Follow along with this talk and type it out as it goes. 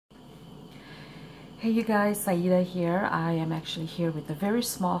Hey you guys, Saida here. I am actually here with a very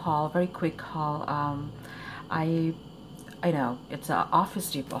small haul, very quick haul. I know it's an Office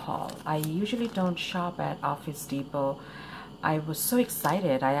Depot haul. I usually don't shop at Office Depot. I was so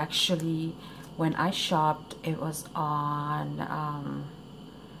excited. I actually, when I shopped, it was on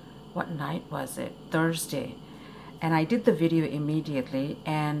what night was it? Thursday, and I did the video immediately,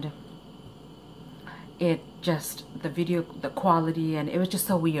 and the quality, and it was just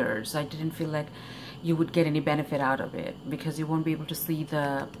so weird. So I didn't feel like you would get any benefit out of it because you won't be able to see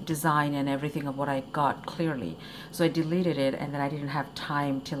the design and everything of what I got clearly. So I deleted it, and then I didn't have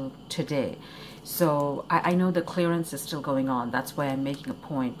time till today. So I know the clearance is still going on. That's why I'm making a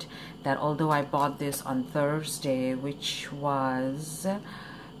point that although I bought this on Thursday, which was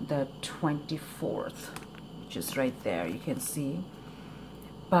the 24th, which is right there, you can see.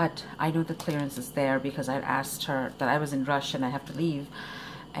 But I know the clearance is there because I asked her that I was in rush and I have to leave.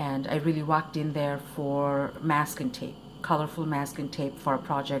 And I really walked in there for masking tape, colorful masking tape for a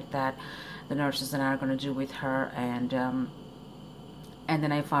project that the nurses and I are going to do with her. And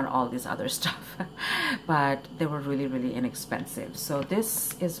then I found all this other stuff. But they were really, really inexpensive. So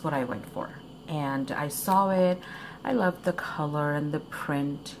this is what I went for. And I saw it. I love the color and the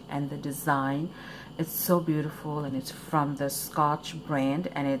print and the design. It's so beautiful, and it's from the Scotch brand,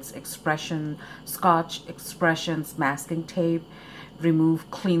 and it's Scotch Expressions masking tape, remove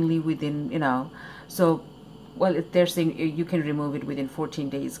cleanly within, so, well, if they're saying you can remove it within 14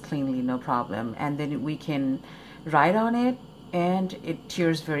 days cleanly, no problem, and then we can write on it, and it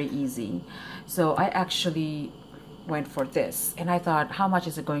tears very easy. So I actually went for this, and I thought, how much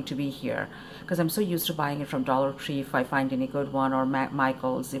is it going to be here? Because I'm so used to buying it from Dollar Tree if I find any good one, or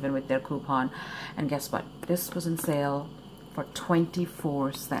Michael's, even with their coupon. And guess what? This was on sale for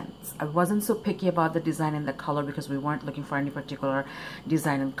 24 cents. I wasn't so picky about the design and the color because we weren't looking for any particular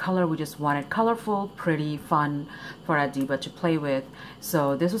design and color. We just wanted colorful, pretty, fun for Adiba to play with.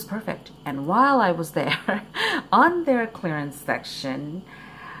 So this was perfect. And while I was there on their clearance section,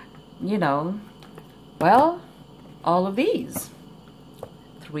 well, all of these,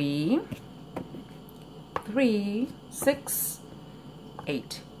 3, 6,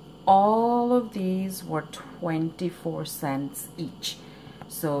 8. All of these were 24 cents each.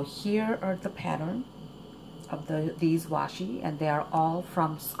 So here are the pattern of these washi, and they are all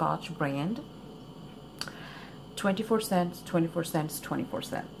from Scotch brand. 24 cents, 24 cents, 24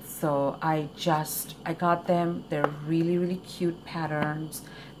 cents. So I got them. They're really, really cute patterns.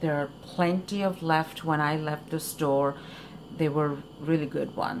 There are plenty of left when I left the store. They were really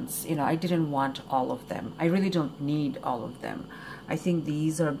good ones. I didn't want all of them. I really don't need all of them. I think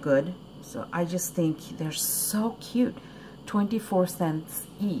these are good. So I just think they're so cute. 24 cents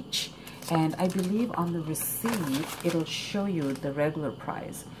each. And I believe on the receipt, it'll show you the regular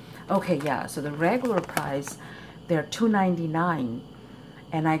price. Okay, yeah, so the regular price, they're $2.99.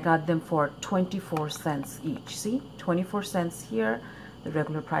 And I got them for 24 cents each. See, 24 cents here. The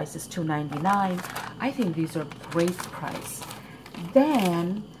regular price is $2.99. I think these are great price.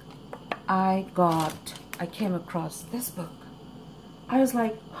 Then I came across this book. I was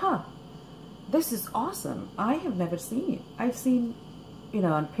like, this is awesome. I have never seen it. I've seen,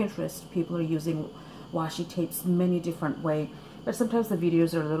 on Pinterest, people are using washi tapes many different ways, but sometimes the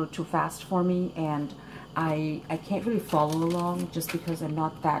videos are a little too fast for me, and I can't really follow along just because I'm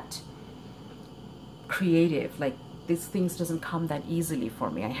not that creative. Like, these things doesn't come that easily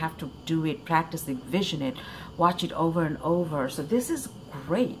for me. I have to do it, practice it, vision it, watch it over and over. So this is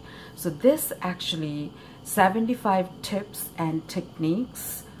great. So this actually 75 tips and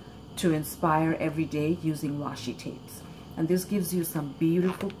techniques to inspire every day using washi tapes. And this gives you some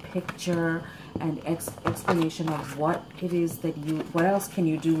beautiful picture and explanation of what it is that what else can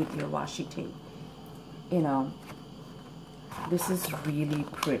you do with your washi tape. This is really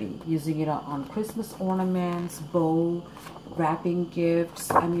pretty. Using it on Christmas ornaments, bow, wrapping gifts.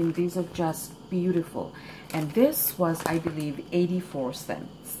 I mean, these are just beautiful. And this was, I believe, 84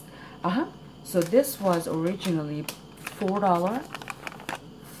 cents. So this was originally $4,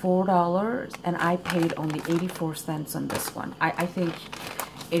 and I paid only 84 cents on this one. I think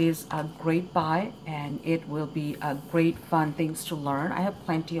it is a great buy, and it will be a great fun things to learn. I have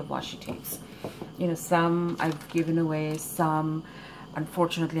plenty of washi tapes. Some I've given away, some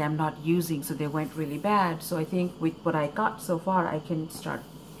unfortunately I'm not using, so they went really bad. So I think with what I got so far, I can start a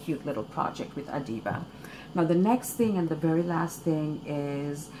cute little project with Adiba. Now the next thing and the very last thing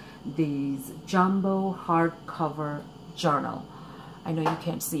is these jumbo hardcover journal. I know you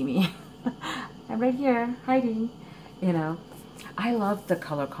can't see me. I'm right here hiding. I love the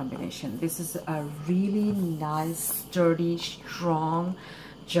color combination. This is a really nice, sturdy, strong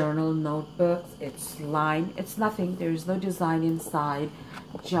journal notebooks. It's lined. It's nothing. There is no design inside,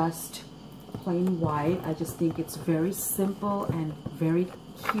 just plain white. I just think it's very simple and very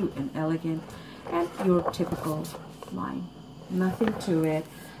cute and elegant, and your typical line. Nothing to it.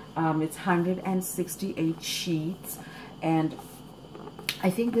 It's 168 sheets, and I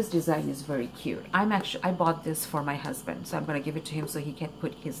think this design is very cute. I bought this for my husband, so I'm going to give it to him so he can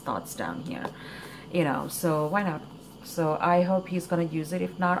put his thoughts down here, you know, so why not? So I hope he's going to use it.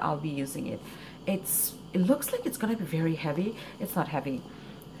 If not, I'll be using it. It looks like it's going to be very heavy. It's not heavy.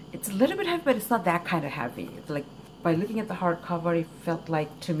 It's a little bit heavy, but it's not that kind of heavy. It's like, by looking at the hardcover, it felt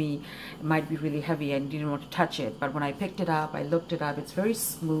like to me it might be really heavy and didn't want to touch it. But when I picked it up, I looked it up. It's very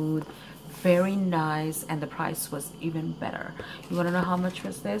smooth, very nice, and the price was even better. You want to know how much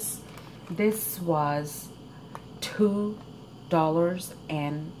was this? This was $2.02.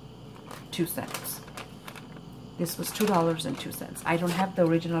 This was $2.02. I don't have the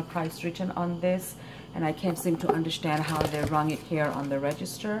original price written on this, and I can't seem to understand how they rung it here on the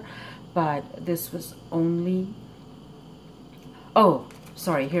register, but this was only, oh,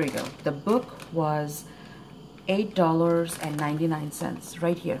 sorry, here we go. The book was $8.99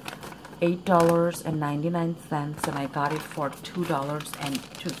 right here. $8.99, and I got it for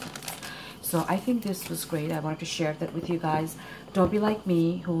 $2.02. So I think this was great. I wanted to share that with you guys. Don't be like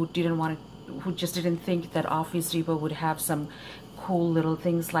me, who just didn't think that Office Depot would have some cool little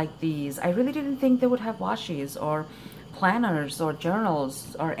things like these. I really didn't think they would have washes or planners or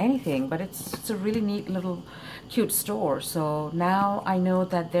journals or anything, but it's a really neat little cute store. So now I know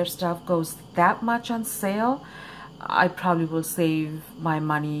that their stuff goes that much on sale. I probably will save my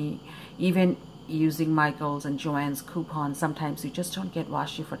money even using Michael's and Joann's coupon. Sometimes you just don't get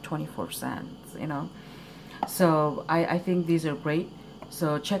washi for 24 cents, you know. So I think these are great.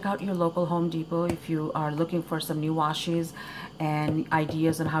 So check out your local Home Depot if you are looking for some new washes and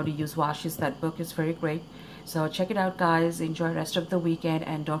ideas on how to use washes. That book is very great. So check it out, guys. Enjoy the rest of the weekend,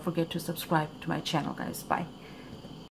 and don't forget to subscribe to my channel, guys. Bye.